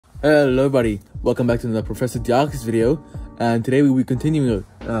Hello everybody, welcome back to another Professor Diakis video, and today we will be continuing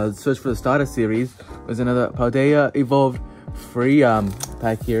Search for the Starter series with another Paldea Evolved free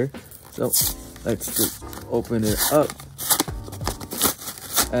pack here. So let's just open it up,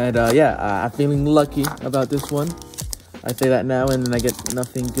 and I'm feeling lucky about this one. I say that now and then I get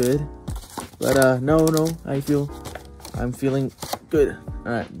nothing good, but no, I'm feeling good.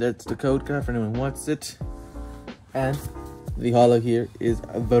 Alright, that's the code card for anyone who wants it, and the holo here is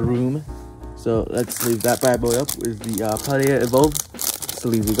Varoom. So let's leave that bad boy up with the Paldea Evolved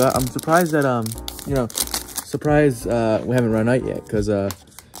sleeves we got. I'm surprised that we haven't run out yet, because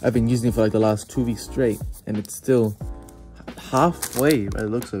I've been using it for like the last 2 weeks straight, and it's still halfway by the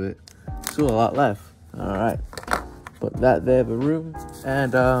looks of it. Still a lot left. Alright, put that there, Varoom.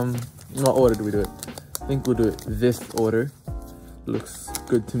 And what order do we do it? I think we'll do it this order. Looks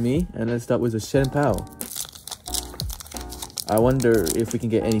good to me. And let's start with the Shenpao. I wonder if we can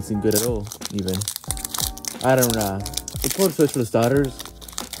get anything good at all, even. I don't know. It's called Search for the Starters,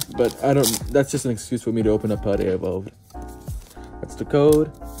 but that's just an excuse for me to open up Paldea Evolved. That's the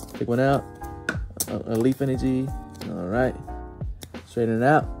code. Take one out. A Leaf Energy. Alright. Straighten it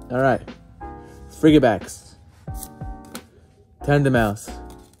out. Alright. Frigibax. Tandemaus.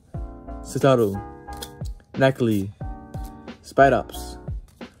 Citadel. Nacli. Spidops.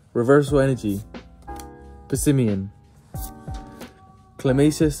 Reversal Energy. Passimian.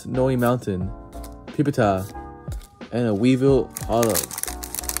 Clematis Noi Mountain, Pipita, and a Weevil Holo.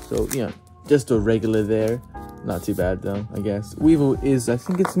 So, just a regular there. Not too bad, though, I guess. Weevil is, I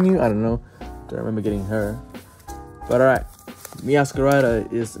think it's new. I don't know. Don't remember getting her. But, alright.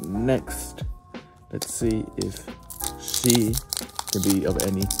 Meowscarada is next. Let's see if she can be of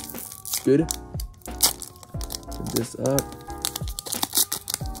any good. Put this up.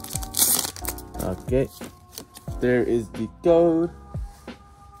 Okay. There is the code.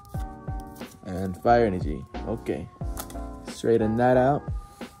 And Fire Energy. Okay. Straighten that out.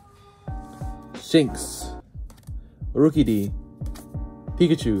 Shinx. Rookidee.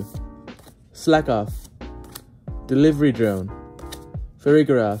 Pikachu. Slackoff. Delivery Drone.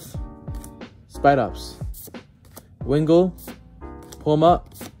 Farigiraf. Spidops. Wingull. Pawmot.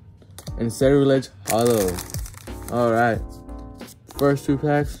 And Ceruledge Holo. Alright. First 2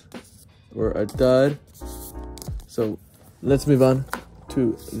 packs were a dud. So let's move on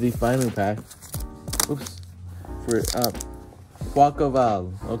to the final pack. Oops. For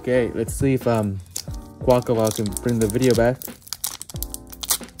Quaquaval. Okay, let's see if Quaquaval can bring the video back.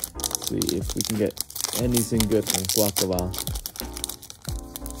 See if we can get anything good from Quaquaval.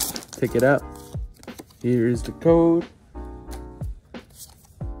 Take it out. Here is the code.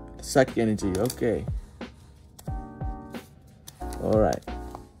 Psychic Energy. Okay. Alright.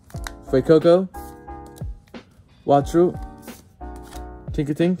 Fuecoco. Watru.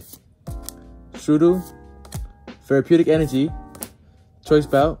 Tinkatink, Shudu, Therapeutic Energy, Choice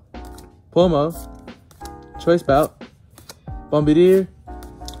Bout, Pomo, Choice Bout, Bombardier,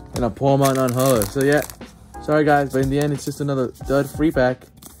 and a Pawmot non-holo. So yeah, sorry guys, but in the end it's just another dud free pack.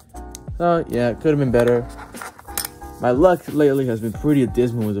 So yeah, it could have been better. My luck lately has been pretty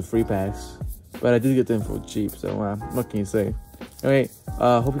dismal with the free packs, but I did get them for cheap, so what can you say? Anyway,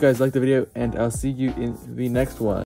 hope you guys liked the video, and I'll see you in the next one.